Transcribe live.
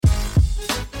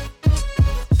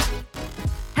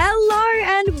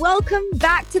and welcome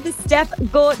back to the Steph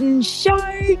Gorton Show.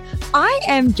 I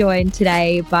am joined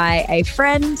today by a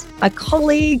friend, a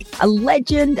colleague, a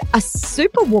legend, a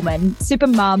superwoman, super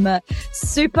mum,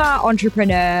 super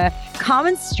entrepreneur,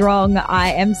 Carmen Strong. I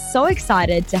am so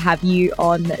excited to have you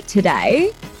on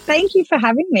today. Thank you for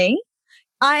having me.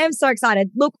 I am so excited.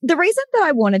 Look, the reason that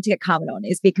I wanted to get Carmen on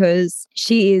is because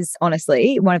she is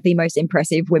honestly one of the most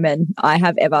impressive women I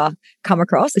have ever come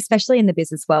across, especially in the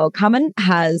business world. Carmen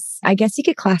has, I guess you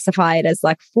could classify it as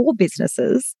like 4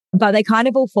 businesses, but they kind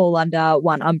of all fall under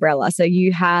one umbrella. So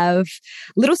you have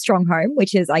Little Strong Home,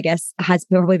 which is, I guess, has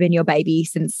probably been your baby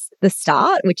since the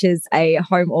start, which is a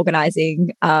home organizing.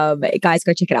 Guys,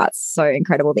 go check it out. It's so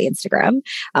incredible, the Instagram.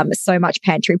 So much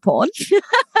pantry porn.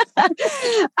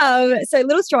 So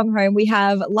Little Strong Home, we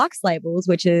have Luxe Labels,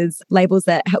 which is labels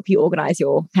that help you organize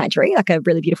your pantry, like a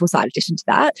really beautiful side addition to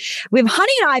that. We have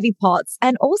Honey and Ivy Pots,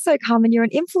 and also, Carmen, you're an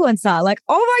influencer. Like,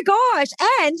 oh my gosh.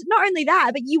 And not only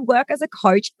that, but you work as a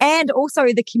coach and also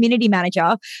the community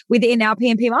manager within our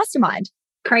P&P Mastermind.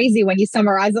 Crazy when you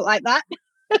summarize it like that.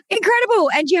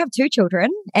 Incredible. And you have 2 children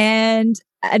and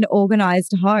an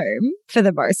organized home for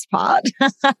the most part. How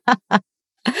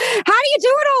do you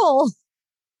do it all?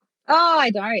 Oh,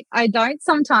 I don't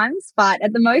sometimes, but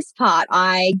at the most part,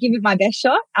 I give it my best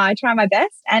shot. I try my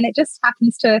best and it just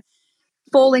happens to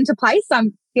fall into place. I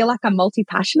feel like I'm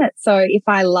multi-passionate. So if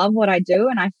I love what I do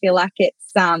and I feel like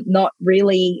it's not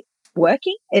really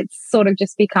working, it sort of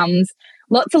just becomes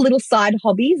lots of little side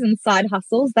hobbies and side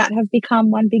hustles that have become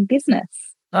one big business.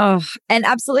 Oh, and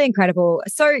absolutely incredible.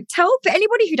 So tell, for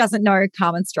anybody who doesn't know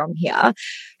Carmen Strong here,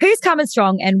 who's Carmen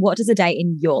Strong and what does a day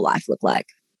in your life look like?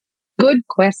 Good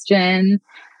question.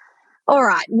 All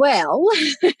right. Well,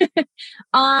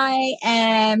 I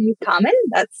am Carmen.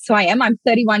 That's who I am. I'm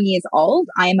 31 years old.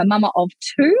 I am a mama of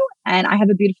 2 and I have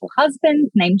a beautiful husband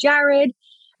named Jared.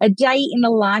 A day in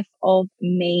the life of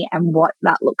me and what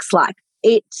that looks like.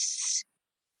 It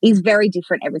is very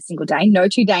different every single day. No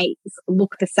 2 days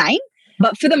look the same.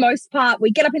 But for the most part,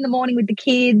 we get up in the morning with the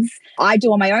kids. I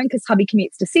do on my own because hubby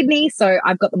commutes to Sydney. So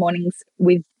I've got the mornings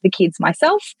with the kids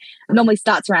myself. It normally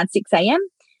starts around 6 a.m.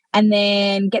 And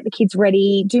then get the kids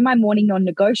ready, do my morning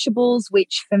non-negotiables,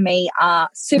 which for me are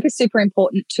super, super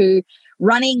important to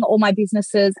running all my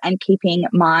businesses and keeping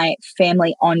my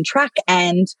family on track.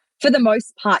 And for the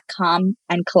most part, calm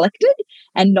and collected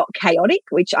and not chaotic,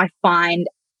 which I find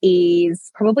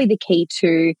is probably the key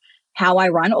to how I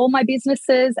run all my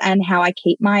businesses and how I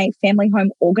keep my family home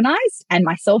organized and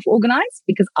myself organized,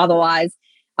 because otherwise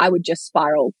I would just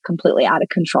spiral completely out of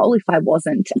control if I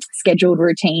wasn't scheduled,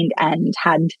 routined, and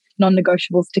had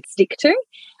non-negotiables to stick to.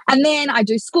 And then I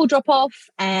do school drop-off.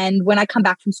 And when I come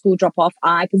back from school drop-off,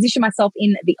 I position myself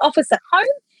in the office at home.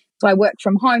 So I work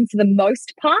from home for the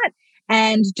most part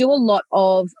and do a lot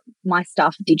of my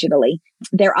stuff digitally.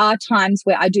 There are times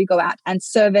where I do go out and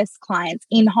service clients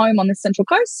in home on the Central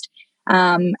Coast.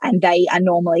 And they are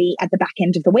normally at the back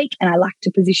end of the week. And I like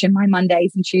to position my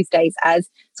Mondays and Tuesdays as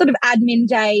sort of admin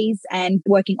days and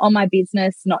working on my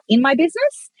business, not in my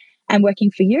business, and working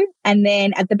for you. And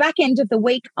then at the back end of the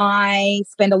week, I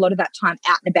spend a lot of that time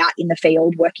out and about in the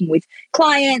field, working with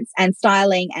clients and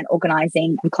styling and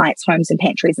organizing clients' homes and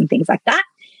pantries and things like that.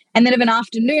 And then of an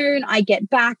afternoon, I get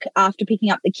back after picking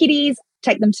up the kiddies,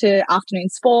 take them to afternoon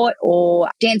sport or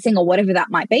dancing or whatever that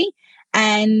might be,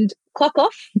 and clock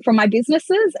off from my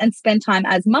businesses and spend time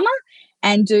as mama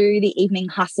and do the evening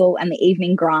hustle and the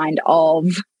evening grind of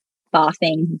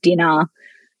bathing, dinner,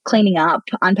 cleaning up,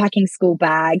 unpacking school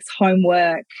bags,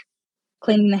 homework,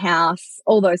 cleaning the house,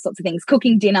 all those sorts of things,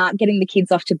 cooking dinner, getting the kids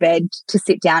off to bed to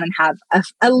sit down and have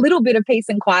a little bit of peace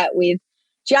and quiet with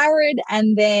Jared.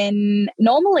 And then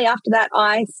normally after that,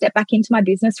 I step back into my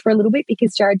business for a little bit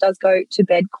because Jared does go to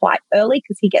bed quite early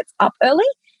because he gets up early.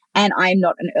 And I'm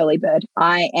not an early bird.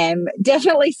 I am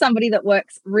definitely somebody that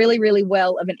works really, really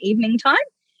well of an evening time.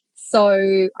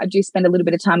 So I do spend a little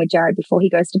bit of time with Jared before he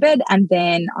goes to bed. And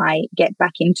then I get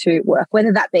back into work,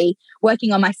 whether that be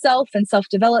working on myself and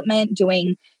self-development,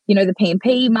 doing, the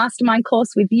P&P mastermind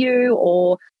course with you,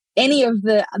 or any of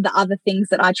the other things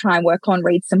that I try and work on,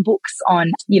 read some books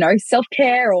on,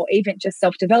 self-care or even just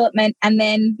self-development. And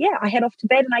then, I head off to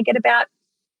bed and I get about,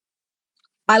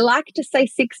 I like to say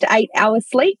 6 to 8 hours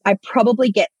sleep. I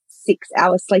probably get 6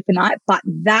 hours sleep a night, but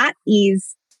that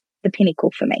is the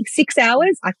pinnacle for me. 6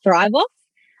 hours, I thrive off.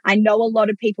 I know a lot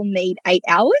of people need 8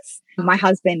 hours. My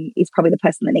husband is probably the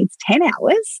person that needs 10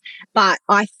 hours, but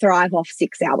I thrive off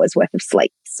 6 hours worth of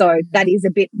sleep. So that is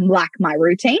a bit like my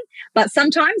routine, but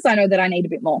sometimes I know that I need a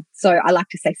bit more. So I like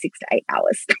to say 6 to 8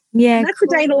 hours. Yeah. And that's a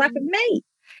day in the life of me.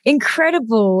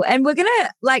 Incredible. And we're going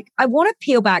to I want to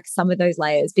peel back some of those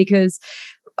layers because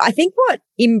I think what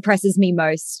impresses me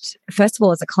most, first of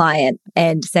all, as a client,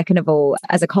 and second of all,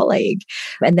 as a colleague,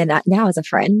 and then now as a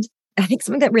friend, I think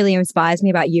something that really inspires me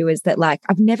about you is that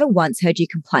I've never once heard you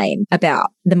complain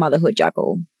about the motherhood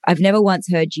juggle. I've never once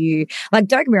heard you, don't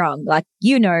get me wrong,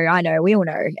 I know, we all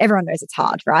know, everyone knows it's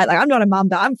hard, right? I'm not a mum,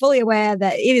 but I'm fully aware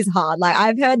that it is hard.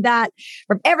 I've heard that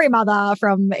from every mother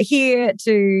from here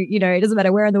to, it doesn't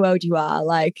matter where in the world you are.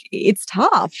 It's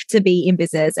tough to be in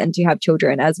business and to have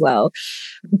children as well.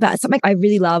 But something I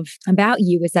really love about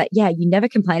you is that, yeah, you never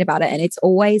complain about it. And it's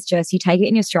always just, you take it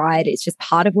in your stride. It's just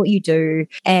part of what you do.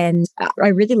 And I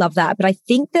really love that. But I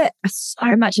think that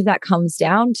so much of that comes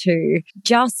down to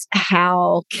just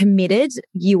how committed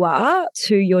you are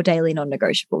to your daily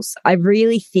non-negotiables. I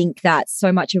really think that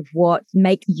so much of what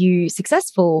makes you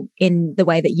successful in the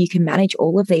way that you can manage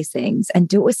all of these things and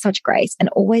do it with such grace and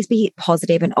always be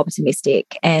positive and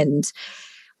optimistic and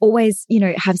always,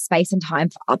 have space and time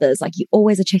for others. You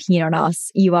always are checking in on us.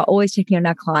 You are always checking on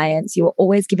our clients. You are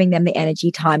always giving them the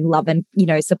energy, time, love, and,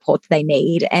 support that they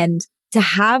need. And to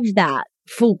have that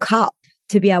full cup,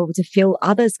 to be able to fill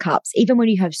others' cups, even when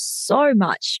you have so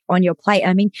much on your plate.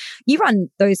 I mean, you run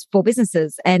those 4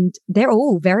 businesses and they're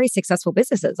all very successful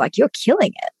businesses. You're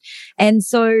killing it. And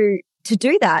so to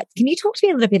do that, can you talk to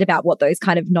me a little bit about what those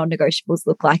kind of non-negotiables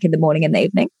look like in the morning and the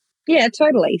evening? Yeah,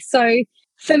 totally. So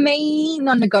for me,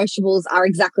 non-negotiables are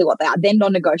exactly what they are. They're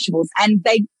non-negotiables, and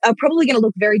they are probably going to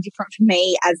look very different for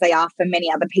me as they are for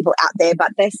many other people out there.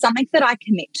 But there's something that I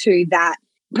commit to that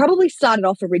probably started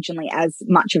off originally as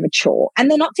much of a chore.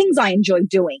 And they're not things I enjoy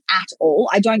doing at all.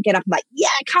 I don't get up and yeah,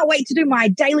 I can't wait to do my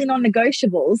daily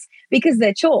non-negotiables because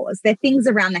they're chores. They're things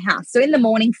around the house. So in the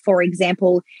morning, for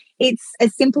example, it's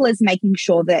as simple as making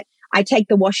sure that I take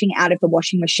the washing out of the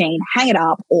washing machine, hang it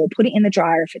up, or put it in the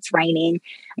dryer if it's raining,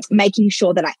 making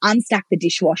sure that I unstack the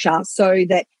dishwasher so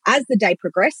that as the day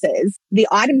progresses, the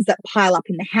items that pile up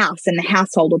in the house and the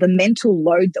household, or the mental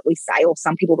load that we say, or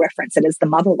some people reference it as the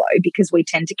mother load, because we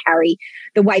tend to carry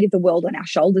the weight of the world on our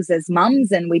shoulders as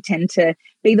mums, and we tend to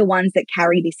be the ones that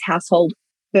carry this household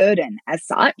burden as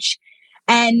such.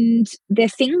 And they're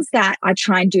things that I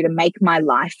try and do to make my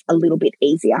life a little bit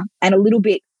easier and a little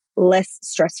bit less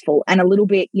stressful and a little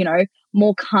bit,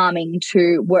 more calming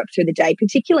to work through the day,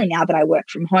 particularly now that I work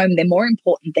from home. They're more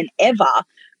important than ever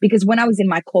because when I was in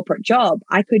my corporate job,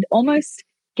 I could almost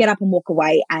get up and walk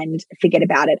away and forget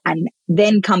about it and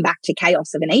then come back to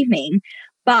chaos of an evening.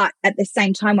 But at the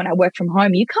same time, when I work from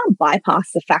home, you can't bypass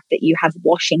the fact that you have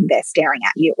washing there staring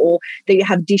at you, or that you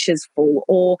have dishes full,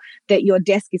 or that your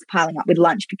desk is piling up with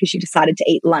lunch because you decided to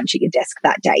eat lunch at your desk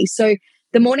that day. So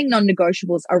the morning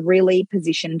non-negotiables are really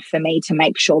positioned for me to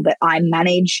make sure that I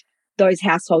manage those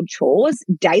household chores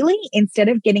daily instead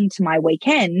of getting to my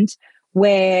weekend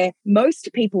where most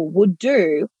people would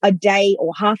do a day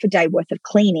or half a day worth of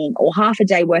cleaning or half a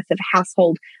day worth of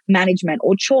household management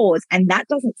or chores. And that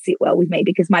doesn't sit well with me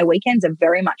because my weekends are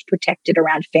very much protected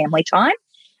around family time.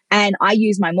 And I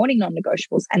use my morning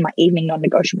non-negotiables and my evening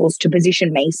non-negotiables to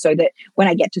position me so that when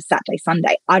I get to Saturday,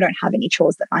 Sunday, I don't have any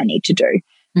chores that I need to do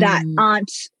that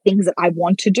aren't things that I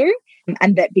want to do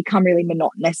and that become really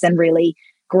monotonous and really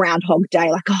Groundhog Day,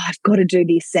 I've got to do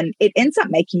this. And it ends up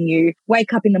making you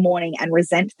wake up in the morning and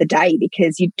resent the day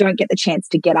because you don't get the chance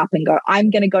to get up and go, I'm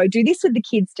going to go do this with the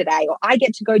kids today, or I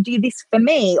get to go do this for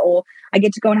me, or I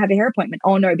get to go and have a hair appointment.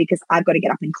 Oh no, because I've got to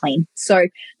get up and clean. So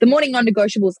the morning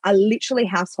non-negotiables are literally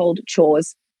household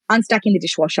chores: unstacking the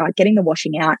dishwasher, getting the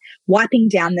washing out, wiping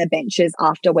down the benches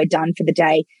after we're done for the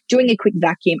day, doing a quick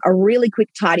vacuum, a really quick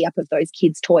tidy up of those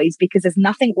kids' toys, because there's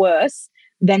nothing worse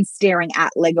than staring at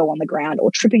Lego on the ground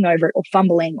or tripping over it or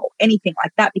fumbling or anything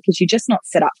like that, because you're just not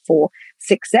set up for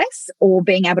success or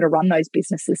being able to run those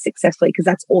businesses successfully because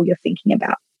that's all you're thinking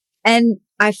about. And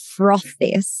I froth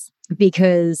this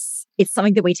because it's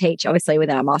something that we teach, obviously,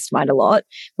 within our mastermind a lot,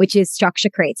 which is structure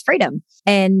creates freedom.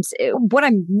 And what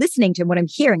I'm listening to and what I'm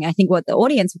hearing, I think what the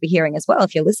audience will be hearing as well,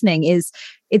 if you're listening, is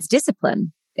it's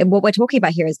discipline. And what we're talking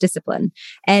about here is discipline.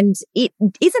 And it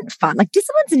isn't fun.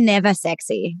 Discipline's never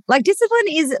sexy. Discipline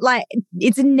is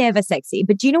it's never sexy.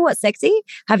 But do you know what's sexy?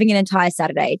 Having an entire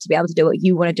Saturday to be able to do what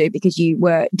you want to do because you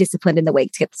were disciplined in the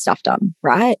week to get the stuff done,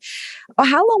 right? Or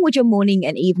how long would your morning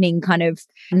and evening kind of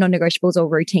non-negotiables or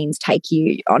routines take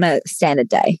you on a standard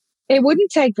day? It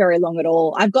wouldn't take very long at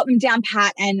all. I've got them down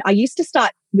pat, and I used to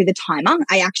start with a timer.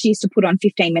 I actually used to put on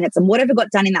 15 minutes, and whatever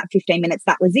got done in that 15 minutes,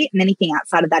 that was it. And anything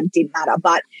outside of that, it didn't matter.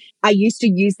 But I used to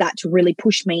use that to really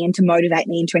push me and to motivate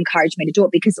me and to encourage me to do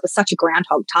it because it was such a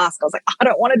groundhog task. I was like, I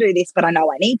don't want to do this, but I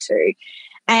know I need to.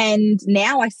 And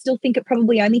now I still think it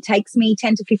probably only takes me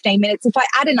 10 to 15 minutes. If I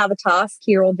add another task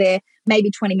here or there, maybe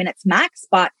 20 minutes max.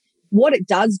 But what it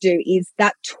does do is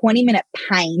that 20-minute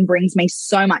pain brings me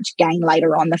so much gain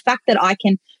later on. The fact that I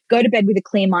can go to bed with a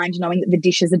clear mind, knowing that the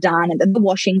dishes are done and that the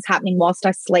washing's happening whilst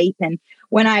I sleep. And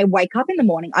when I wake up in the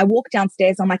morning, I walk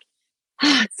downstairs, I'm like,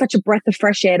 it's such a breath of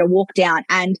fresh air to walk down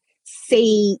and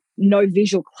see no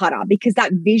visual clutter, because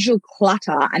that visual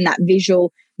clutter and that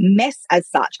visual mess as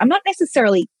such, I'm not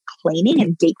necessarily cleaning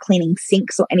and deep cleaning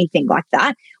sinks or anything like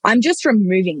that. I'm just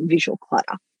removing visual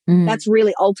clutter. That's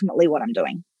really ultimately what I'm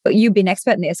doing. But you've been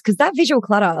expert in this, because that visual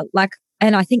clutter, like,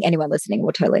 and I think anyone listening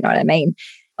will totally know what I mean.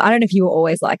 I don't know if you were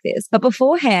always like this, but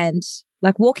beforehand,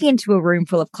 like walking into a room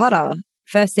full of clutter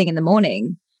first thing in the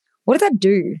morning, what does that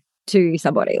do to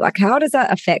somebody? Like, how does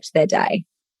that affect their day?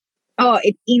 Oh,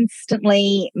 it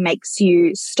instantly makes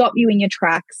you stop you in your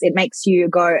tracks. It makes you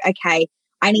go, okay,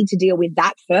 I need to deal with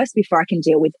that first before I can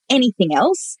deal with anything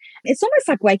else. It's almost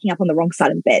like waking up on the wrong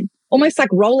side of the bed, almost like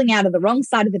rolling out of the wrong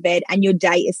side of the bed, and your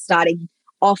day is starting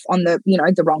off on the,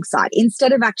 the wrong side.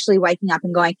 Instead of actually waking up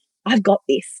and going, I've got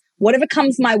this. Whatever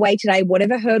comes my way today,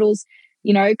 whatever hurdles,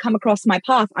 come across my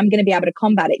path, I'm going to be able to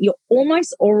combat it. You're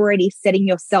almost already setting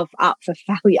yourself up for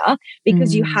failure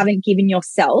because you haven't given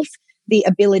yourself the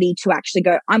ability to actually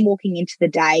go, I'm walking into the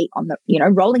day on the,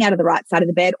 rolling out of the right side of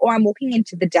the bed, or I'm walking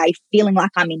into the day feeling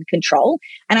like I'm in control.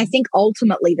 And I think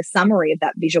ultimately the summary of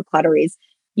that visual clutter is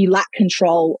you lack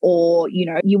control, or,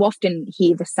 you often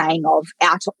hear the saying of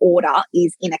outer order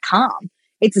is inner calm.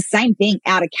 It's the same thing.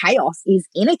 Outer chaos is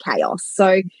inner chaos.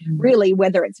 So really,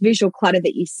 whether it's visual clutter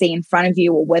that you see in front of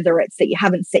you, or whether it's that you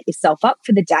haven't set yourself up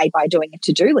for the day by doing a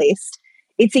to-do list,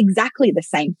 it's exactly the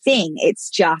same thing. It's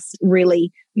just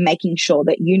really making sure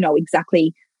that you know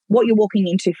exactly what you're walking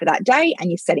into for that day and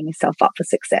you're setting yourself up for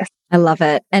success. I love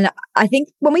it. And I think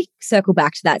when we circle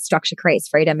back to that structure creates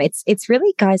freedom, it's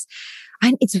really, guys,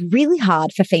 and it's really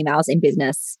hard for females in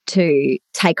business to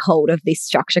take hold of this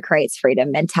structure creates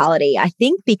freedom mentality. I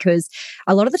think because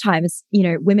a lot of the times,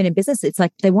 women in business, it's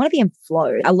like they want to be in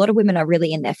flow. A lot of women are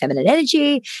really in their feminine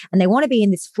energy and they want to be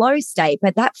in this flow state,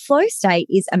 but that flow state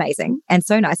is amazing and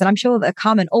so nice. And I'm sure that,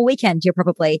 Carmen, all weekend, you're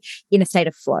probably in a state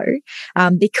of flow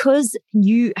because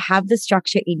you have the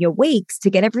structure in your weeks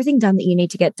to get everything done that you need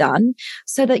to get done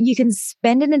so that you can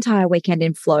spend an entire weekend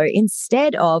in flow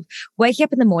instead of waking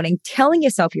up in the morning, telling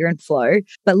yourself you're in flow,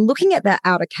 but looking at that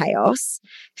outer chaos,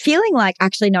 feeling like,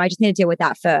 actually, no, I just need to deal with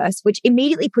that first, which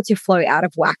immediately puts your flow out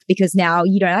of whack because now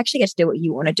you don't actually get to do what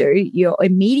you want to do. You're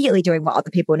immediately doing what other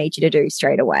people need you to do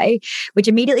straight away, which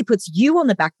immediately puts you on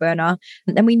the back burner.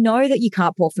 And we know that you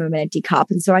can't pour from an empty cup.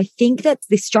 And so I think that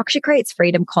this structure creates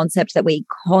freedom concept that we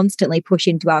constantly push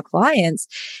into our clients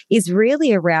is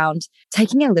really around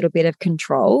taking a little bit of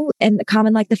control. And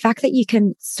Carmen, like the fact that you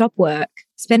can stop work,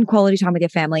 spend quality time with your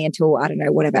family until, I don't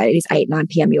know, whatever it is, 8, 9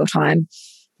 p.m. your time,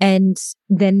 and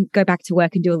then go back to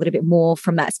work and do a little bit more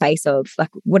from that space of like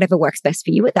whatever works best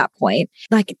for you at that point.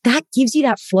 Like that gives you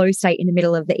that flow state in the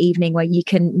middle of the evening where you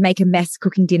can make a mess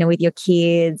cooking dinner with your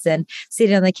kids and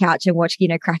sit on the couch and watch,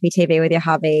 crappy TV with your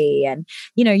hubby. And,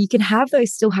 you can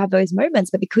still have those moments,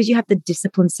 but because you have the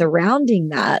discipline surrounding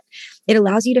that, it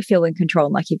allows you to feel in control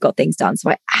and like you've got things done.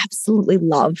 So I absolutely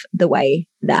love the way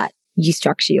that you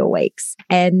structure your weeks.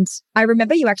 And I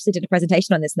remember you actually did a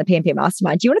presentation on this in the PMP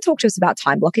Mastermind. Do you want to talk to us about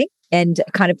time blocking and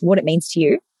kind of what it means to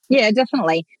you? Yeah,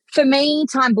 definitely. For me,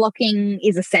 time blocking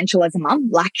is essential as a mum.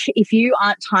 Like if you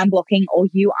aren't time blocking or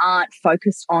you aren't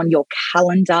focused on your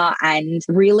calendar and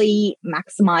really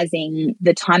maximizing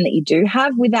the time that you do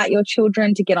have without your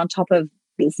children to get on top of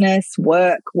business,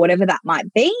 work, whatever that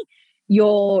might be,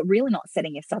 you're really not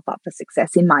setting yourself up for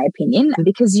success, in my opinion,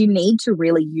 because you need to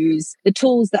really use the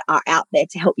tools that are out there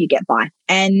to help you get by.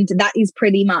 And that is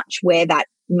pretty much where that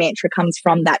mantra comes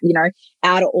from, that,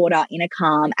 outer order, inner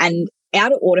calm. And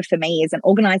outer order for me is an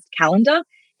organized calendar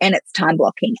and it's time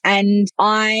blocking. And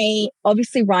I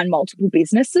obviously run multiple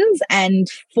businesses. And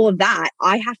for that,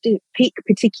 I have to pick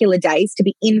particular days to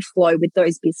be in flow with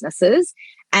those businesses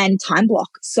and time block.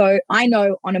 So I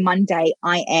know on a Monday,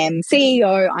 I am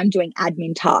CEO, I'm doing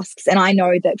admin tasks. And I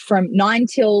know that from 9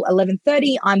 till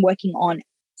 11:30, I'm working on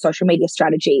social media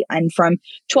strategy. And from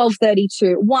 12:30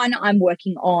 to 1, I'm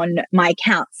working on my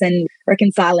accounts and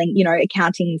reconciling,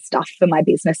 accounting stuff for my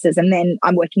businesses. And then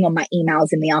I'm working on my emails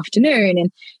in the afternoon.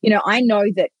 And, I know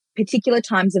that particular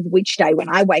times of which day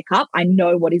when I wake up, I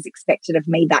know what is expected of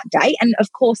me that day. And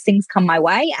of course, things come my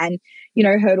way and,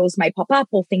 hurdles may pop up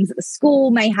or things at the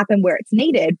school may happen where it's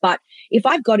needed. But if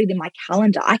I've got it in my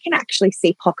calendar, I can actually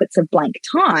see pockets of blank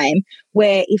time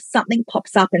where if something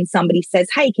pops up and somebody says,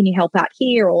 hey, can you help out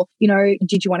here? Or,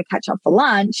 did you want to catch up for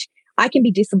lunch? I can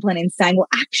be disciplined in saying, well,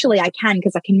 actually I can,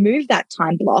 because I can move that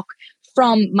time block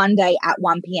from Monday at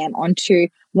 1 p.m. onto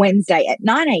Wednesday at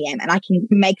 9 a.m. and I can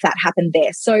make that happen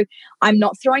there. So I'm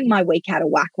not throwing my week out of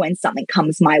whack when something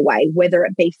comes my way, whether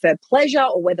it be for pleasure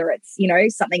or whether it's,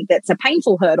 something that's a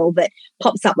painful hurdle that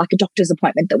pops up like a doctor's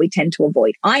appointment that we tend to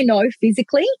avoid. I know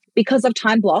physically, because I've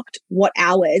time blocked, what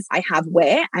hours I have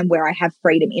where and where I have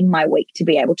freedom in my week to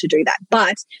be able to do that.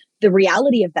 But the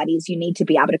reality of that is you need to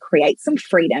be able to create some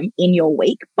freedom in your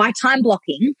week by time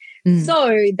blocking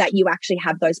so that you actually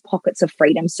have those pockets of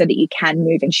freedom so that you can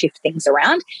move and shift things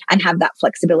around and have that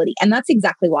flexibility. And that's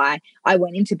exactly why I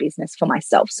went into business for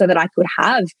myself, so that I could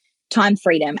have time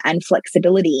freedom and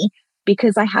flexibility,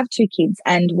 because I have 2 kids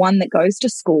and one that goes to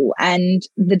school, and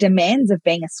the demands of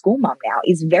being a school mum now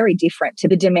is very different to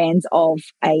the demands of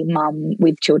a mum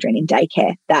with children in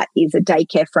daycare. That is a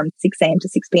daycare from 6 a.m. to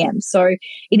 6 p.m. So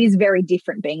it is very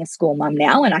different being a school mum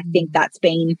now. And I think that's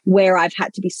been where I've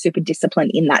had to be super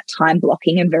disciplined in that time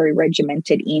blocking and very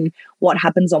regimented in what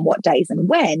happens on what days and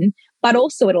when. But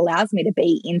also it allows me to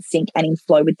be in sync and in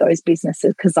flow with those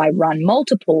businesses because I run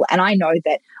multiple, and I know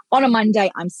that on a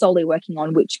Monday, I'm solely working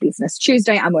on which business.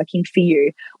 Tuesday, I'm working for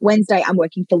you. Wednesday, I'm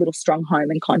working for Little Strong Home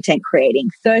and content creating.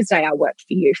 Thursday, I work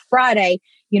for you. Friday,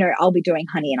 I'll be doing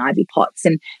honey and ivy pots.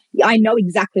 And I know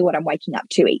exactly what I'm waking up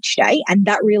to each day. And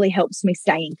that really helps me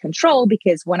stay in control,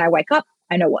 because when I wake up,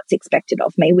 I know what's expected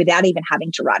of me without even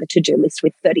having to write a to-do list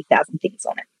with 30,000 things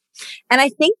on it. And I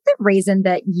think the reason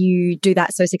that you do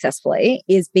that so successfully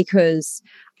is because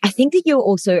I think that you're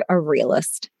also a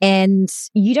realist and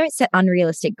you don't set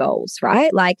unrealistic goals,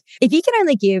 right? Like if you can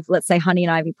only give, let's say, honey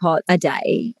and ivy pot a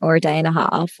day or a day and a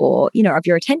half or, of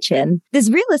your attention,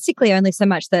 there's realistically only so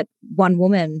much that one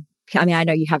woman. I mean, I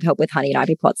know you have help with honey and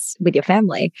ivy pots with your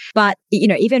family, but,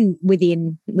 even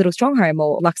within Little Strong Home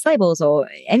or Lux Labels or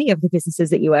any of the businesses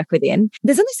that you work within,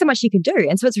 there's only so much you can do.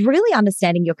 And so it's really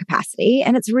understanding your capacity,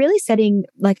 and it's really setting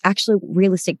like actually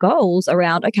realistic goals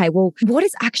around, okay, well, what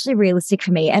is actually realistic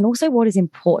for me? And also what is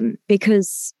important?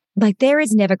 Because like there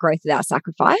is never growth without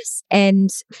sacrifice. And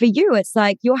for you, it's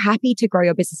like you're happy to grow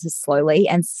your businesses slowly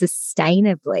and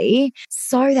sustainably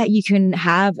so that you can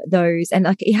have those. And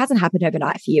like it hasn't happened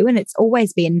overnight for you. And it's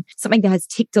always been something that has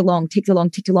ticked along.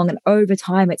 And over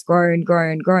time, it's grown.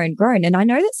 And I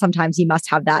know that sometimes you must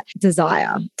have that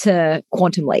desire to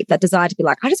quantum leap, that desire to be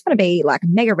like, I just want to be like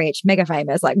mega rich, mega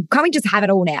famous. Like, can't we just have it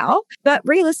all now? But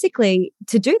realistically,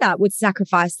 to do that would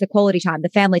sacrifice the quality time, the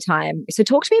family time. So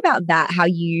talk to me about that, how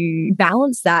you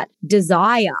balance that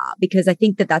desire, because I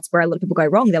think that that's where a lot of people go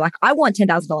wrong. They're like, I want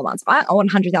 $10,000 months. I want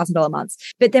 $100,000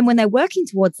 months. But then when they're working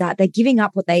towards that, they're giving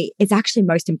up what is actually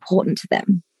most important to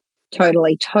them.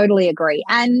 Totally agree.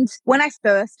 And when I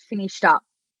first finished up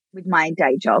with my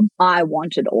day job, I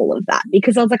wanted all of that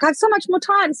because I was like, I have so much more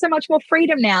time, so much more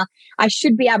freedom now. I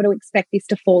should be able to expect this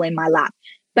to fall in my lap.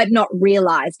 But not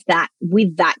realized that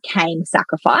with that came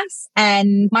sacrifice.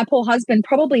 And my poor husband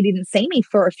probably didn't see me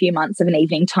for a few months of an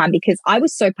evening time because I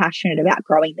was so passionate about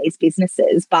growing these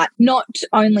businesses, but not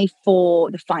only for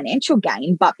the financial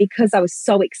gain, but because I was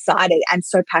so excited and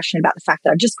so passionate about the fact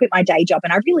that I just quit my day job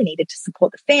and I really needed to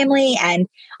support the family. And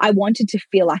I wanted to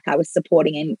feel like I was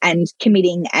supporting and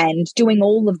committing and doing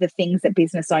all of the things that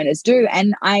business owners do.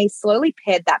 And I slowly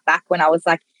pared that back when I was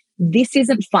like, this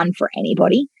isn't fun for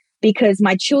anybody, because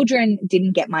my children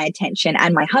didn't get my attention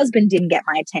and my husband didn't get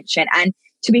my attention. And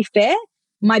to be fair,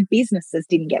 my businesses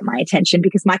didn't get my attention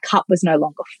because my cup was no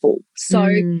longer full. So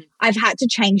I've had to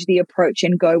change the approach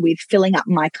and go with filling up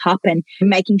my cup and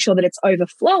making sure that it's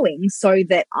overflowing so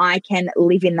that I can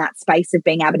live in that space of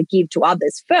being able to give to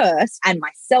others first and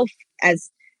myself as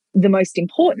the most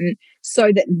important,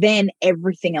 so that then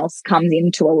everything else comes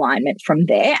into alignment from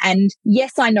there. And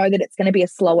yes, I know that it's going to be a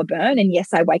slower burn. And yes,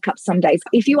 I wake up some days.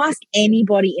 If you ask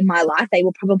anybody in my life, they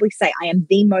will probably say I am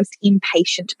the most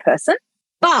impatient person.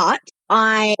 But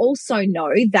I also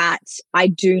know that I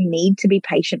do need to be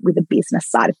patient with the business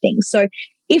side of things. So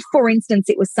if, for instance,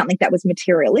 it was something that was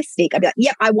materialistic, I'd be like,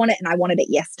 yep, I want it and I wanted it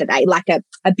yesterday, like a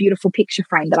beautiful picture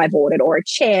frame that I've ordered or a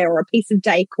chair or a piece of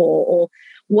decor or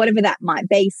whatever that might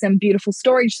be, some beautiful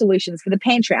storage solutions for the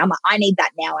pantry. I'm like, I need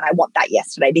that now and I want that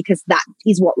yesterday because that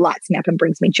is what lights me up and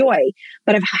brings me joy.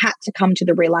 But I've had to come to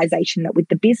the realization that with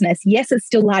the business, yes, it's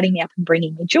still lighting me up and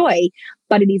bringing me joy,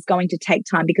 but it is going to take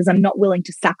time because I'm not willing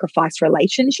to sacrifice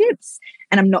relationships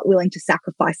and I'm not willing to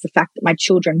sacrifice the fact that my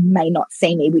children may not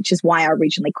see me, which is why I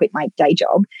originally quit my day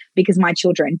job, because my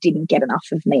children didn't get enough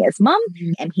of me as mum.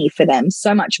 I'm here for them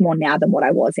so much more now than what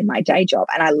I was in my day job.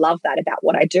 And I love that about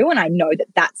what I do. And I know that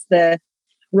that's the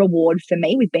reward for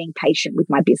me with being patient with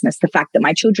my business. The fact that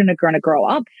my children are going to grow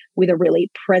up, with a really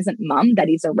present mum that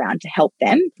is around to help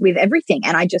them with everything.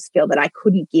 And I just feel that I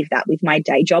couldn't give that with my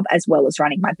day job as well as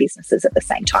running my businesses at the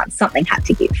same time. Something had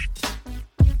to give.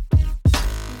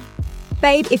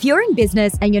 Babe, if you're in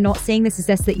business and you're not seeing the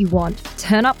success that you want,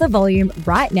 turn up the volume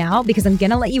right now because I'm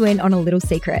going to let you in on a little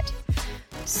secret.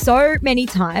 So many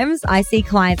times I see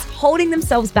clients holding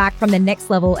themselves back from the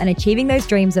next level and achieving those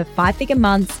dreams of 5-figure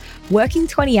months, working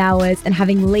 20 hours and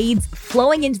having leads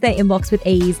flowing into their inbox with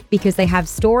ease because they have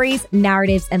stories,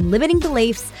 narratives, and limiting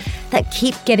beliefs that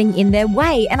keep getting in their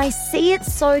way. And I see it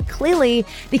so clearly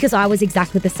because I was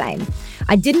exactly the same.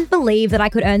 I didn't believe that I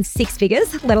could earn 6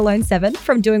 figures, let alone 7,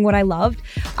 from doing what I loved.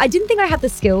 I didn't think I had the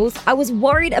skills. I was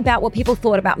worried about what people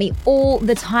thought about me all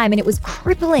the time, and it was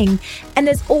crippling. And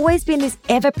there's always been this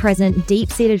ever-present,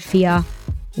 deep-seated fear,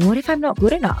 what if I'm not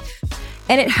good enough?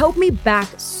 And it held me back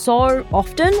so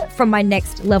often from my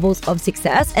next levels of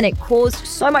success, and it caused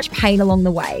so much pain along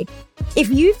the way. If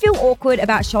you feel awkward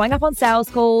about showing up on sales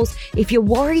calls, if you're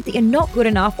worried that you're not good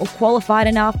enough or qualified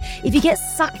enough, if you get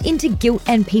sucked into guilt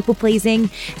and people pleasing,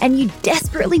 and you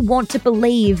desperately want to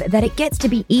believe that it gets to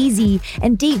be easy,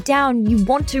 and deep down you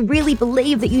want to really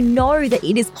believe that you know that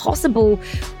it is possible,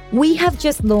 we have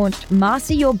just launched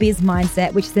Master Your Biz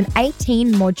Mindset, which is an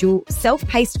 18-module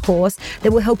self-paced course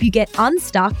that will help you get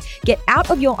unstuck, get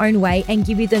out of your own way, and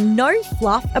give you the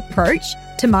no-fluff approach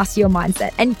to master your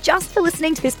mindset. And just for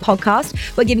listening to this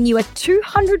podcast, we're giving you a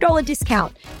 $200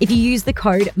 discount if you use the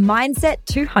code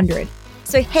MINDSET200.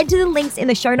 So head to the links in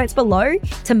the show notes below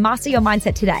to master your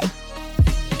mindset today.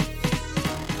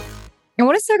 I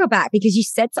want to circle back because you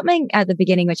said something at the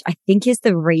beginning, which I think is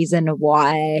the reason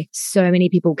why so many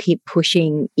people keep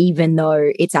pushing, even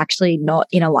though it's actually not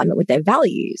in alignment with their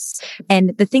values.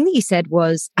 And the thing that you said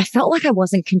was, I felt like I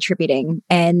wasn't contributing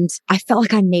and I felt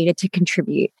like I needed to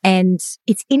contribute. And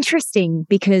it's interesting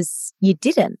because you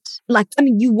didn't.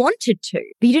 You wanted to,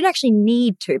 but you didn't actually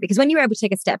need to, because when you were able to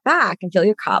take a step back and fill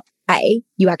your cup, A,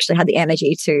 you actually had the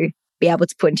energy to be able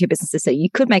to put into your businesses so you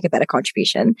could make a better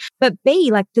contribution. But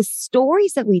B, the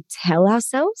stories that we tell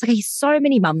ourselves, so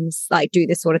many mums do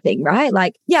this sort of thing, right?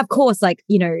 Yeah, of course,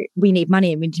 we need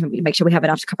money and we need to make sure we have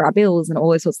enough to cover our bills and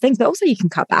all those sorts of things. But also you can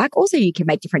cut back. Also you can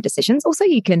make different decisions. Also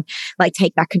you can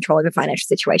take back control of your financial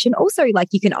situation. Also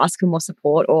you can ask for more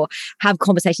support or have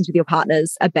conversations with your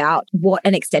partners about what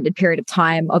an extended period of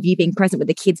time of you being present with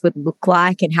the kids would look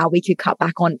like and how we could cut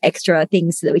back on extra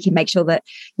things so that we can make sure that,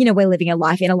 we're living a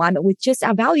life in alignment with just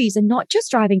our values and not just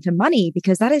driving for money,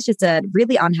 because that is just a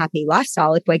really unhappy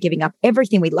lifestyle if we're giving up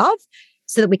everything we love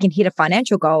so that we can hit a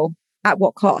financial goal at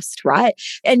what cost, right?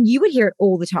 And you would hear it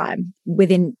all the time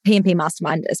within P&P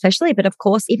Mastermind especially, but of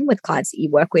course, even with clients that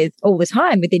you work with all the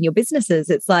time within your businesses,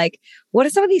 it's what are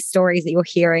some of these stories that you're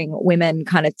hearing women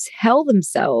kind of tell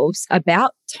themselves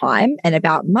about time and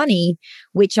about money,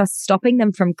 which are stopping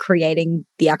them from creating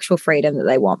the actual freedom that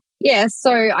they want? Yeah,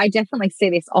 so I definitely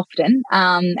see this often,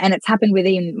 and it's happened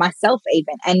within myself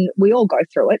even, and we all go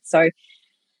through it. So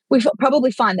we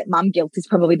probably find that mum guilt is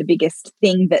probably the biggest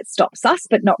thing that stops us,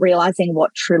 but not realizing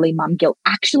what truly mum guilt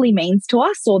actually means to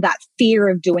us, or that fear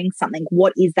of doing something.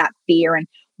 What is that fear, and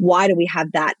why do we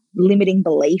have that limiting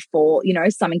belief or,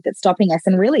 something that's stopping us?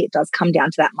 And really, it does come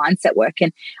down to that mindset work.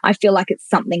 And I feel like it's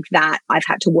something that I've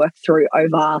had to work through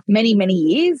over many, many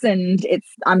years. And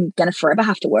I'm going to forever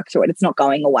have to work through it. It's not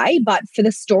going away. But for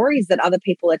the stories that other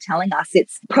people are telling us,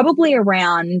 it's probably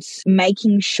around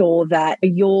making sure that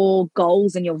your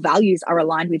goals and your values are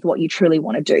aligned with what you truly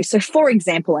want to do. So for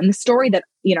example, and the story that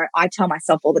I tell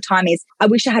myself all the time is, I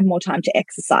wish I had more time to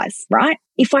exercise, right?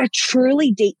 If I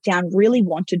truly deep down really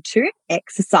wanted to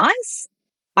exercise,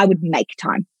 I would make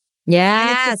time. Yes.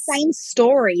 And it's the same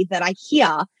story that I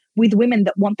hear with women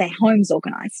that want their homes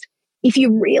organized. If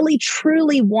you really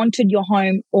truly wanted your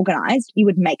home organized, you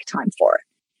would make time for it.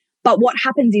 But what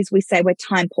happens is we say we're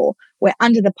time poor, we're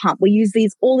under the pump, we use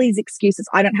all these excuses.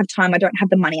 I don't have time, I don't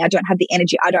have the money, I don't have the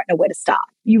energy, I don't know where to start.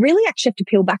 You really actually have to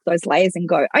peel back those layers and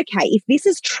go, okay, if this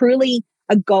is truly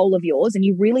a goal of yours and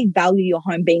you really value your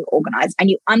home being organized and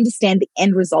you understand the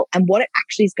end result and what it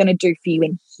actually is going to do for you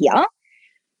in here,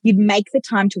 you'd make the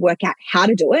time to work out how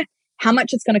to do it, how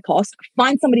much it's going to cost,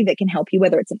 find somebody that can help you,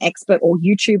 whether it's an expert or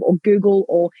YouTube or Google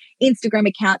or Instagram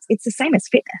accounts. It's the same as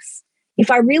fitness. If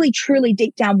I really, truly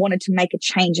deep down wanted to make a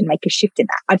change and make a shift in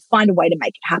that, I'd find a way to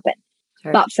make it happen.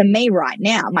 Sure. But for me right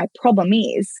now, my problem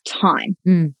is time.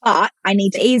 But I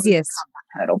need the easiest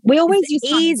hurdle. We always use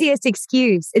the easiest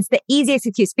excuse. It's the easiest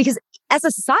excuse because as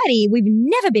a society, we've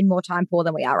never been more time poor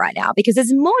than we are right now because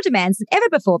there's more demands than ever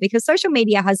before because social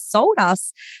media has sold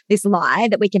us this lie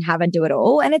that we can have and do it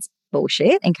all. And it's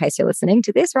bullshit in case you're listening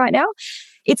to this right now.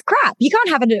 it's crap. You can't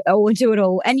have it all and do it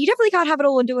all. And you definitely can't have it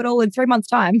all and do it all in 3 months'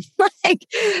 time.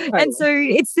 And so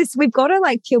it's this, we've got to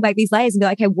like peel back these layers and be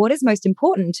like, okay, what is most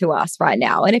important to us right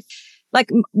now? And if like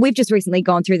we've just recently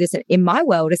gone through this in my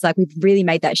world, it's like we've really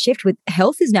made that shift with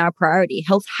health is now a priority.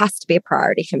 Health has to be a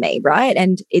priority for me, right?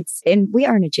 And we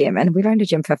own a gym and we've owned a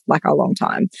gym for like a long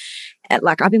time. And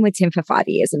like I've been with Tim for 5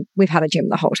 years and we've had a gym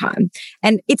the whole time.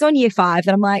 And it's on year 5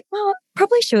 that I'm like, well,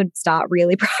 probably should start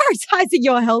really prioritizing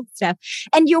your health stuff.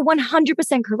 And you're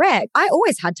 100% correct. I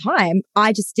always had time.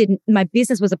 I just didn't, my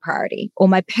business was a priority, or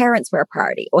my parents were a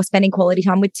priority, or spending quality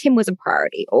time with Tim was a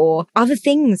priority, or other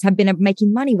things have been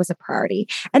making money was a priority.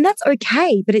 And that's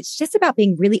okay. But it's just about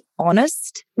being really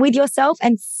honest with yourself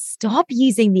and stop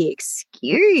using the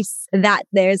excuse that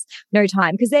there's no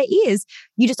time, because there is.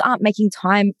 You just aren't making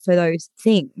time for those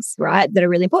things, right? That are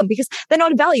really important because they're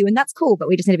not a value, and that's cool. But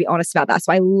we just need to be honest about that.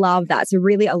 So I love that. So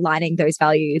really aligning those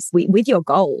values with your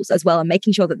goals as well, and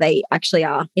making sure that they actually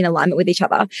are in alignment with each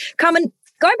other. Carmen,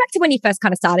 going back to when you first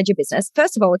kind of started your business,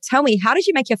 first of all, tell me, how did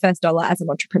you make your first dollar as an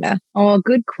entrepreneur? Oh,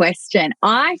 good question.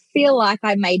 I feel like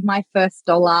I made my first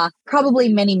dollar probably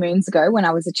many moons ago when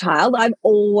I was a child. I've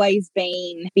always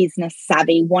been business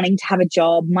savvy, wanting to have a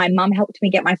job. My mum helped me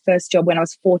get my first job when I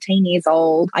was 14 years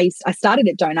old. I started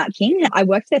at Donut King. I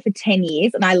worked there for 10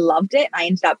 years and I loved it. I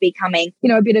ended up becoming,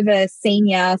 a bit of a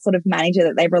senior sort of manager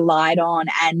that they relied on.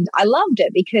 And I loved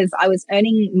it because I was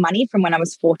earning money from when I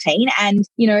was 14. And,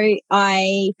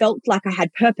 I felt like I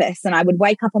had purpose, and I would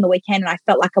wake up on the weekend and I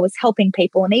felt like I was helping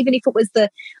people. And even if it was the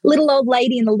little old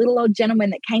lady and the little old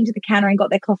gentleman that came to the counter and got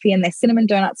their coffee and their cinnamon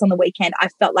donuts on the weekend, I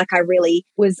felt like I really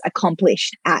was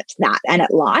accomplished at that and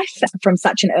at life from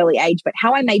such an early age. But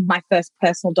how I made my first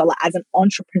personal dollar as an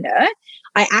entrepreneur,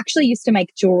 I actually used to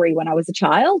make jewelry when I was a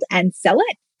child and sell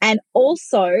it. And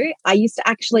also I used to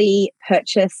actually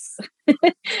purchase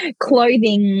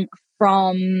clothing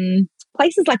from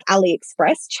places like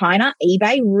AliExpress, China,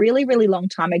 eBay, really, really long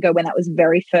time ago when that was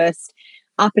very first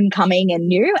up and coming and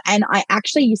new. And I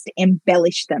actually used to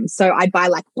embellish them. So I'd buy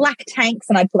like black tanks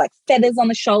and I'd put like feathers on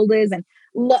the shoulders and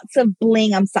lots of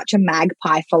bling. I'm such a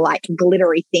magpie for like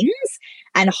glittery things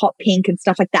and hot pink and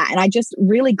stuff like that. And I just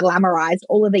really glamorized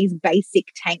all of these basic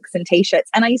tanks and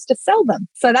t-shirts and I used to sell them.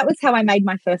 So that was how I made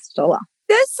my first dollar.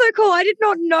 That's so cool. I did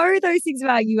not know those things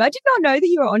about you. I did not know that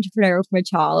you were entrepreneurial from a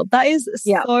child. That is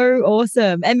so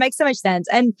awesome and makes so much sense.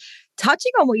 And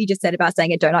touching on what you just said about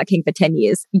staying at Donut King for 10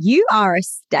 years, you are a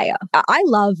stayer. I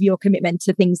love your commitment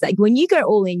to things that when you go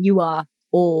all in, you are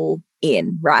all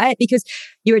in, right? Because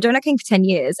you were at Donut King for 10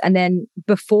 years. And then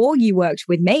before you worked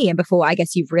with me and before I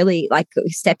guess you've really like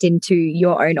stepped into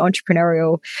your own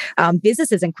entrepreneurial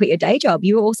businesses and quit your day job,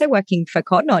 you were also working for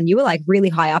Cotton On. You were like really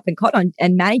high up in Cotton On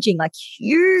and managing like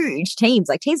huge teams,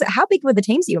 like teams. How big were the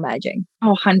teams that you were managing?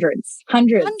 Oh, hundreds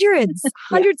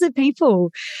of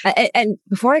people. And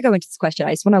before I go into this question,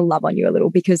 I just want to love on you a little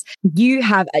because you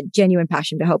have a genuine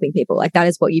passion for helping people. Like that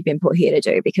is what you've been put here to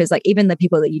do. Because like even the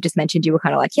people that you just mentioned, you were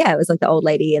kind of like, yeah, it was like the old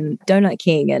lady and Donut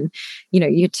King and,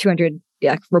 you had 200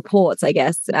 reports, I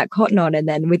guess, at Cotton On. And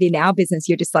then within our business,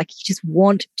 you're just like, you just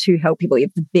want to help people. You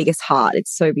have the biggest heart.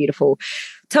 It's so beautiful.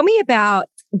 Tell me about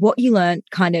what you learned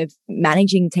kind of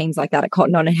managing teams like that at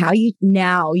Cotton On and how you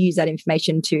now use that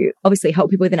information to obviously help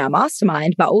people within our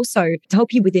mastermind, but also to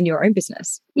help you within your own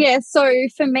business. Yeah. So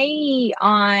for me,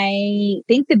 I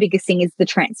think the biggest thing is the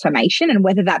transformation, and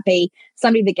whether that be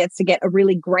somebody that gets to get a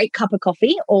really great cup of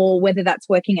coffee or whether that's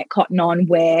working at Cotton On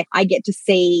where I get to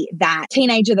see that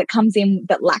teenager that comes in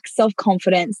that lacks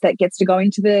self-confidence, that gets to go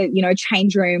into the,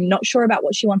 change room, not sure about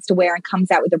what she wants to wear and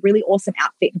comes out with a really awesome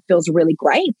outfit and feels really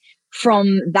great.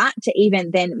 From that to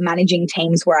even then managing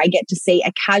teams where I get to see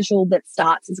a casual that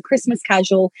starts as a Christmas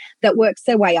casual that works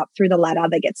their way up through the ladder,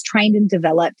 that gets trained and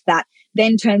developed, that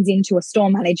then turns into a store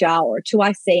manager or a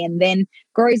 2IC and then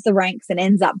grows the ranks and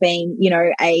ends up being,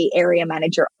 a area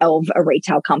manager of a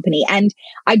retail company. And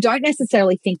I don't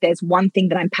necessarily think there's one thing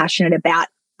that I'm passionate about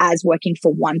as working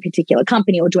for one particular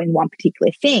company or doing one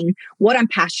particular thing. What I'm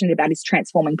passionate about is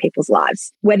transforming people's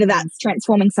lives, whether that's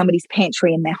transforming somebody's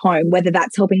pantry in their home, whether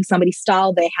that's helping somebody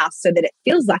style their house so that it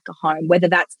feels like a home, whether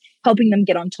that's helping them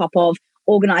get on top of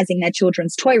organizing their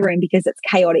children's toy room because it's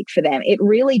chaotic for them. It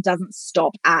really doesn't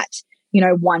stop at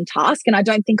one task. And I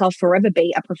don't think I'll forever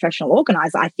be a professional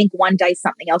organizer. I think one day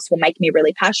something else will make me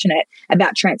really passionate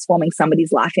about transforming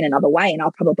somebody's life in another way. And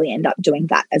I'll probably end up doing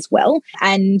that as well.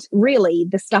 And really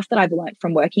the stuff that I've learned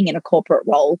from working in a corporate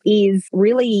role is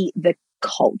really the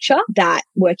culture that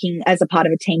working as a part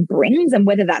of a team brings. And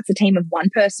whether that's a team of one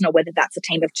person or whether that's a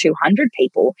team of 200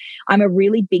 people, I'm a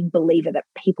really big believer that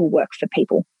people work for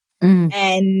people. Mm.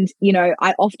 And,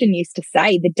 I often used to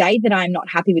say the day that I'm not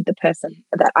happy with the person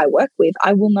that I work with,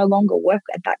 I will no longer work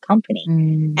at that company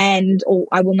Mm. or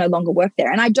I will no longer work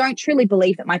there. And I don't truly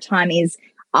believe that my time is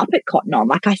up at Cotton On.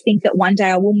 Like, I think that one day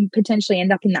I will potentially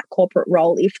end up in that corporate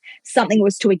role if something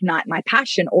was to ignite my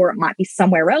passion, or it might be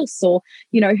somewhere else, or,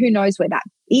 who knows where that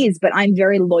is. But I'm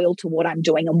very loyal to what I'm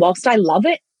doing. And whilst I love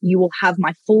it, you will have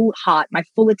my full heart, my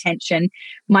full attention,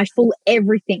 my full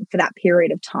everything for that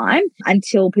period of time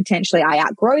until potentially I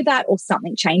outgrow that or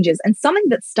something changes. And something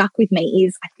that stuck with me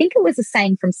is, I think it was a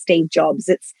saying from Steve Jobs.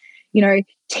 It's,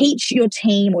 teach your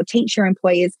team or teach your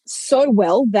employees so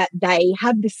well that they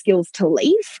have the skills to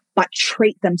leave, but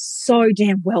treat them so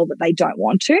damn well that they don't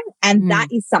want to. And that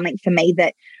is something for me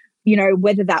that,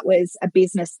 whether that was a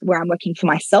business where I'm working for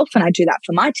myself and I do that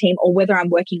for my team, or whether I'm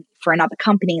working for another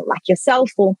company like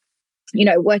yourself, or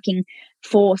working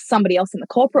for somebody else in the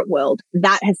corporate world,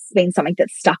 that has been something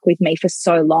that's stuck with me for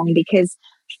so long, because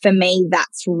for me,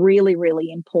 that's really, really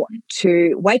important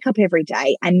to wake up every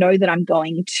day and know that I'm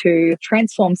going to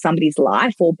transform somebody's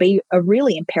life, or be a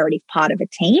really imperative part of a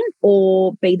team,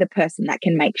 or be the person that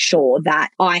can make sure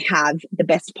that I have the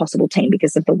best possible team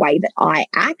because of the way that I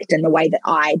act and the way that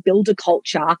I build a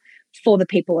culture for the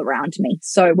people around me.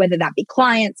 So whether that be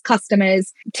clients,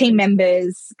 customers, team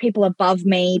members, people above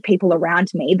me, people around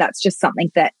me, that's just something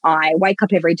that I wake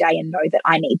up every day and know that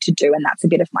I need to do. And that's a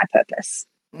bit of my purpose.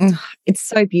 It's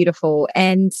so beautiful.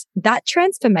 And that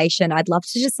transformation, I'd love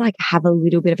to just have a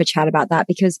little bit of a chat about that,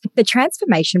 because the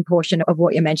transformation portion of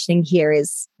what you're mentioning here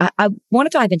is, I want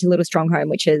to dive into Little Strong Home,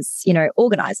 which is,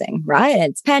 organizing, right?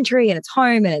 And it's pantry and it's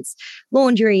home and it's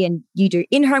laundry, and you do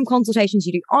in-home consultations,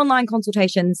 you do online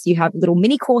consultations, you have little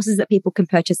mini courses that people can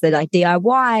purchase that are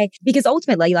DIY, because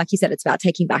ultimately, like you said, it's about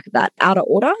taking back that outer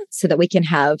order so that we can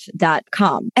have that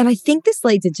calm. And I think this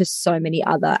leads into so many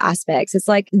other aspects. It's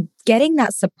like getting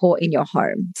that support in your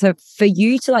home. So for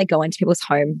you to go into people's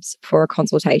homes for a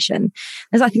consultation,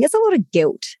 I think there's a lot of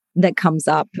guilt that comes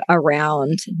up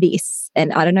around this.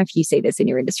 And I don't know if you see this in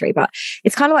your industry, but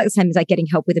it's kind of like the same as getting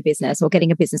help with a business, or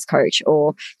getting a business coach,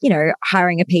 or,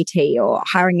 hiring a PT, or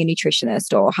hiring a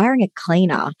nutritionist, or hiring a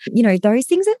cleaner. Those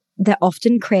things that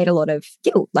often create a lot of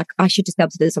guilt. Like, I should just be able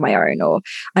to do this on my own, or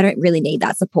I don't really need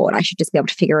that support. I should just be able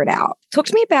to figure it out. Talk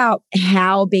to me about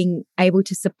how being able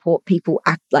to support people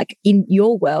act in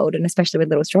your world, and especially with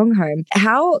Little Strong Home,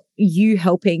 how you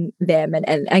helping them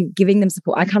and giving them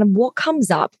support. What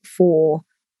comes up for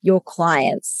your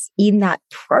clients in that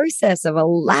process of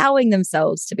allowing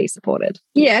themselves to be supported?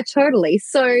 Yeah, totally.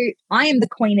 So I am the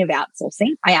queen of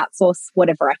outsourcing. I outsource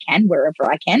whatever I can,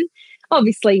 wherever I can.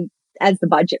 Obviously, as the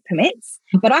budget permits.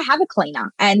 But I have a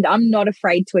cleaner, and I'm not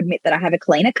afraid to admit that I have a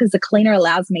cleaner, because the cleaner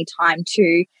allows me time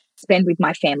to spend with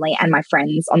my family and my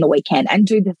friends on the weekend and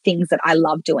do the things that I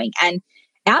love doing. And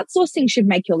outsourcing should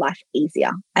make your life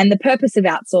easier. And the purpose of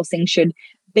outsourcing should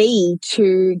be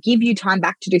to give you time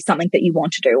back to do something that you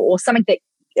want to do, or something that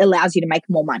allows you to make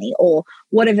more money, or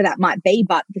whatever that might be.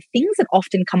 But the things that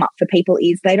often come up for people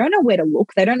is they don't know where to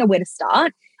look, they don't know where to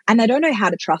start, and they don't know how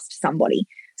to trust somebody.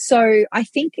 So I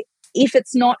think if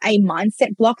it's not a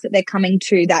mindset block that they're coming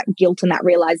to, that guilt and that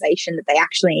realization that they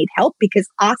actually need help, because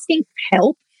asking for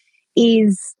help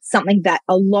is something that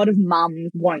a lot of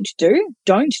mums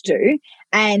don't do,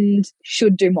 and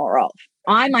should do more of.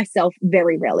 I myself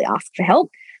very rarely ask for help,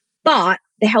 but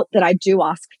the help that I do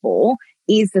ask for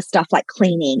is the stuff like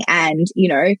cleaning and,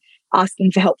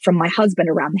 asking for help from my husband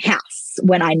around the house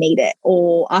when I need it,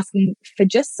 or asking for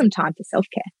just some time for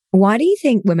self-care. Why do you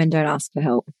think women don't ask for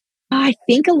help? I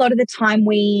think a lot of the time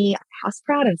we are house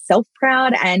proud and self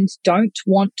proud and don't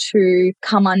want to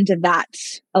come under that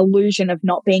illusion of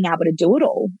not being able to do it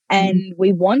all. And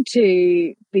we want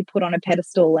to be put on a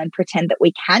pedestal and pretend that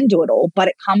we can do it all, but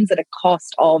it comes at a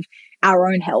cost of our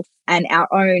own health and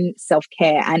our own self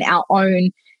care and our own,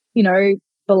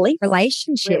 belief.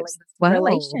 Relationships as well.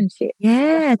 Relationships.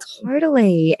 Yeah,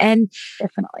 totally. And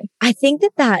definitely. I think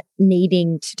that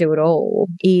needing to do it all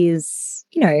is,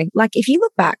 if you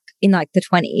look back in the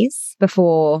 20s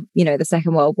before, the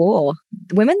Second World War,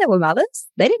 the women that were mothers,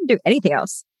 they didn't do anything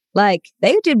else. They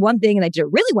did one thing and they did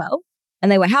it really well.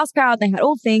 And they were house proud, they had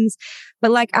all things. But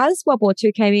as World War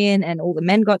II came in and all the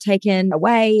men got taken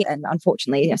away, and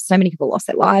unfortunately, so many people lost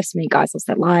their lives, so many guys lost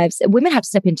their lives, women had to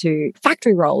step into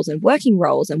factory roles and working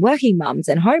mums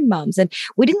and home mums. And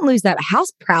we didn't lose that house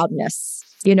proudness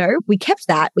You know, we kept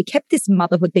that. We kept this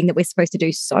motherhood thing that we're supposed to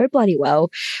do so bloody well.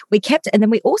 We kept, and then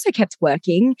we also kept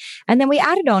working. And then we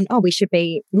added on, oh, we should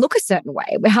look a certain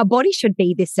way. Our body should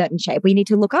be this certain shape. We need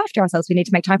to look after ourselves. We need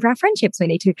to make time for our friendships. We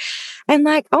need to, and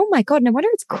like, oh my God, no wonder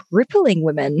it's crippling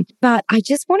women. But I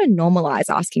just want to normalize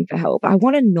asking for help. I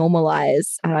want to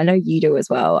normalize, and I know you do as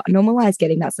well, normalize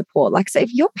getting that support. Like, so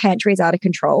if your pantry is out of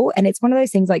control, and it's one of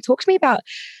those things, like, talk to me about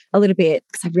a little bit,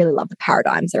 because I really love the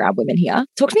paradigms around women here.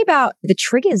 Talk to me about the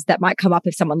triggers that might come up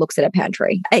if someone looks at a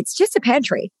pantry. It's just a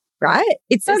pantry, right?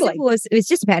 It's totally. As simple as it's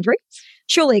just a pantry.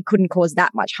 Surely it couldn't cause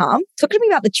that much harm. Talk to me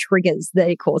about the triggers that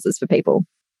it causes for people.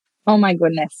 Oh my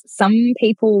goodness. Some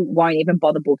people won't even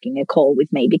bother booking a call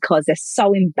with me because they're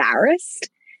so embarrassed.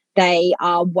 They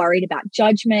are worried about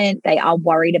judgment. They are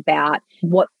worried about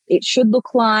what it should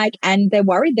look like. And they're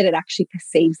worried that it actually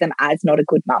perceives them as not a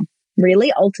good mum.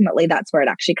 Really, ultimately, that's where it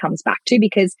actually comes back to,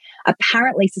 because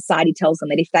apparently society tells them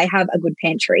that if they have a good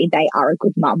pantry, they are a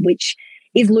good mum, which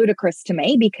is ludicrous to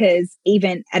me, because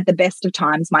even at the best of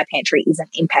times, my pantry isn't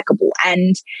impeccable.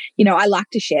 And, you know, I like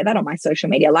to share that on my social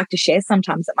media. I like to share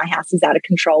sometimes that my house is out of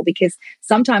control, because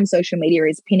sometimes social media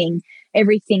is pinning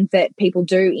everything that people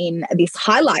do in this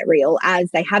highlight reel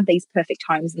as they have these perfect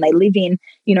homes and they live in,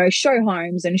 you know, show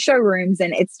homes and showrooms,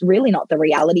 and it's really not the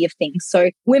reality of things. So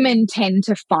women tend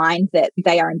to find that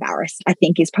they are embarrassed, I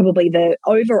think, is probably the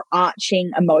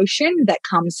overarching emotion that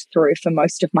comes through for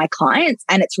most of my clients.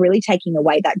 And it's really taking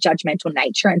away that judgmental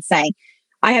nature and saying,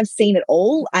 I have seen it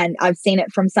all, and I've seen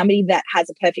it from somebody that has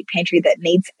a perfect pantry that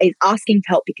is asking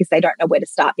for help because they don't know where to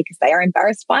start because they are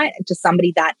embarrassed by it, and to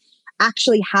somebody that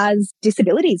actually has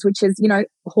disabilities, which is, you know,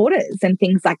 hoarders and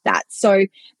things like that. So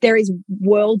there is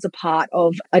worlds apart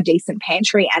of a decent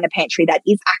pantry and a pantry that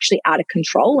is actually out of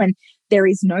control. And there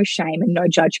is no shame and no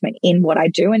judgment in what I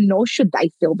do, and nor should they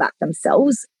feel that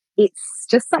themselves. It's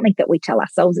just something that we tell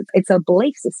ourselves. It's a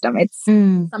belief system. It's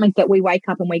something that we wake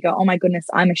up and we go, oh my goodness,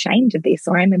 I'm ashamed of this,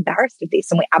 or I'm embarrassed of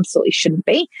this. And we absolutely shouldn't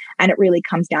be. And it really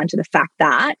comes down to the fact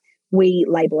that we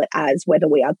label it as whether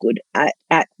we are good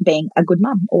at being a good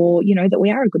mum, or, you know, that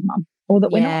we are a good mum, or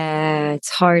that we're not. Yeah,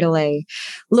 totally.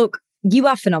 Look, you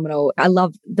are phenomenal. I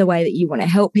love the way that you want to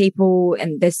help people.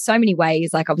 And there's so many ways.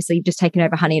 Like, obviously, you've just taken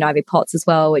over Honey and Ivy Pots as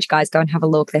well, which, guys, go and have a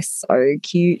look. They're so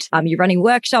cute. You're running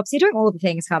workshops. You're doing all of the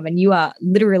things, Carmen. You are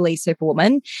literally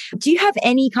superwoman. Do you have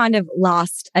any kind of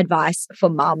last advice for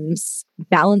mums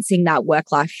balancing that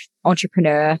work life,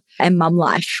 entrepreneur and mum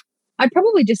life? I'd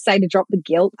probably just say to drop the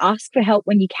guilt, ask for help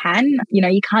when you can. You know,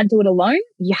 you can't do it alone.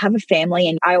 You have a family.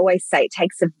 And I always say it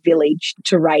takes a village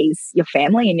to raise your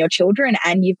family and your children.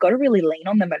 And you've got to really lean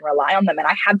on them and rely on them. And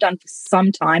I have done for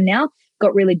some time now,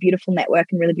 got really beautiful network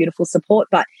and really beautiful support.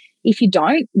 But if you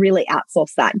don't, really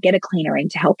outsource that, get a cleaner in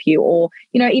to help you, or,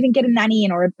 you know, even get a nanny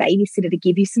in or a babysitter to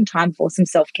give you some time for some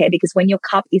self-care, because when your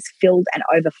cup is filled and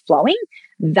overflowing,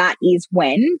 that is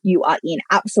when you are in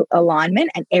absolute alignment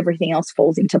and everything else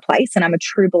falls into place. And I'm a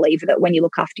true believer that when you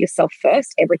look after yourself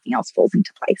first, everything else falls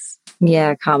into place.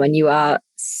 Yeah, Carmen, you are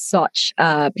such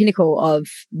a pinnacle of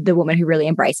the woman who really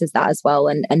embraces that as well,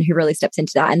 and who really steps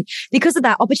into that. And because of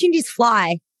that, opportunities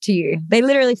fly to you. They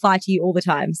literally fly to you all the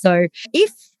time. So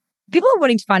if people are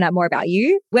wanting to find out more about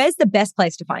you, where's the best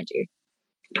place to find you?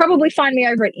 Probably find me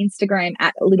over at Instagram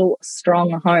at Little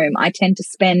Strong Home. I tend to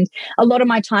spend a lot of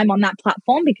my time on that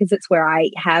platform because it's where I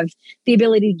have the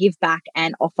ability to give back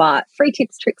and offer free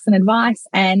tips, tricks, and advice.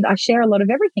 And I share a lot of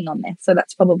everything on there. So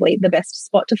that's probably the best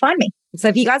spot to find me. So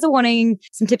if you guys are wanting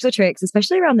some tips or tricks,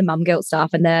 especially around the mum guilt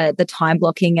stuff and the time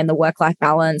blocking and the work-life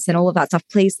balance and all of that stuff,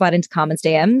 please slide into Carmen's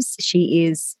DMs. She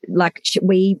is like,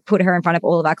 we put her in front of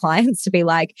all of our clients to be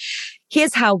like,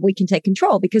 here's how we can take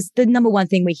control. Because the number one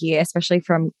thing we hear, especially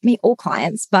from me, all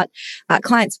clients, but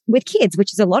clients with kids,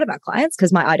 which is a lot of our clients,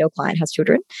 because my ideal client has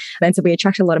children. And so we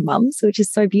attract a lot of mums, which is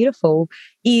so beautiful,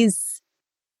 is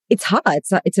it's hard.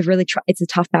 It's a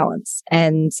tough balance.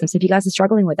 And so if you guys are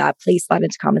struggling with that, please slide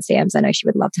into Carmen's DMs. I know she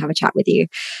would love to have a chat with you.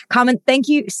 Carmen, thank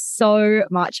you so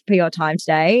much for your time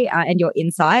today and your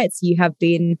insights. You have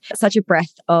been such a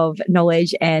breath of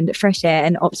knowledge and fresh air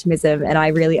and optimism. And I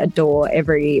really adore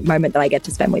every moment that I get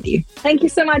to spend with you. Thank you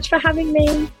so much for having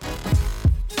me.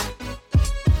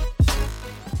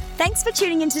 Thanks for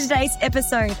tuning into today's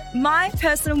episode. My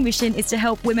personal mission is to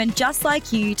help women just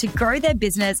like you to grow their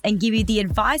business and give you the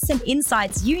advice and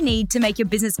insights you need to make your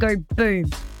business go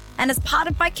boom. And as part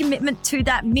of my commitment to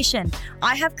that mission,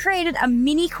 I have created a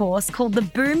mini course called the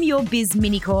Boom Your Biz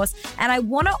mini course, and I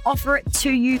want to offer it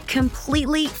to you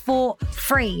completely for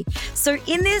free. So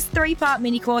in this 3-part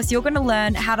mini course, you're going to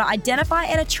learn how to identify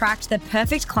and attract the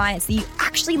perfect clients that you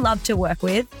actually love to work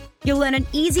with. You'll learn an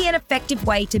easy and effective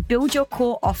way to build your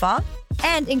core offer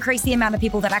and increase the amount of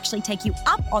people that actually take you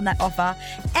up on that offer,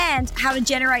 and how to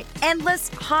generate endless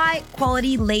high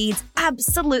quality leads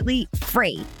absolutely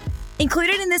free.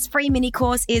 Included in this free mini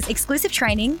course is exclusive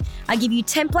training. I give you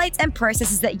templates and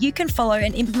processes that you can follow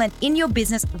and implement in your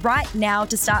business right now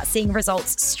to start seeing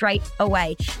results straight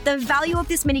away. The value of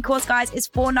this mini course, guys, is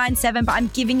 $497, but I'm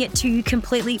giving it to you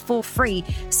completely for free.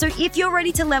 So if you're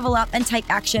ready to level up and take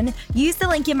action, use the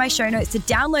link in my show notes to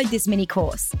download this mini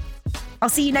course. I'll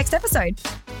see you next episode.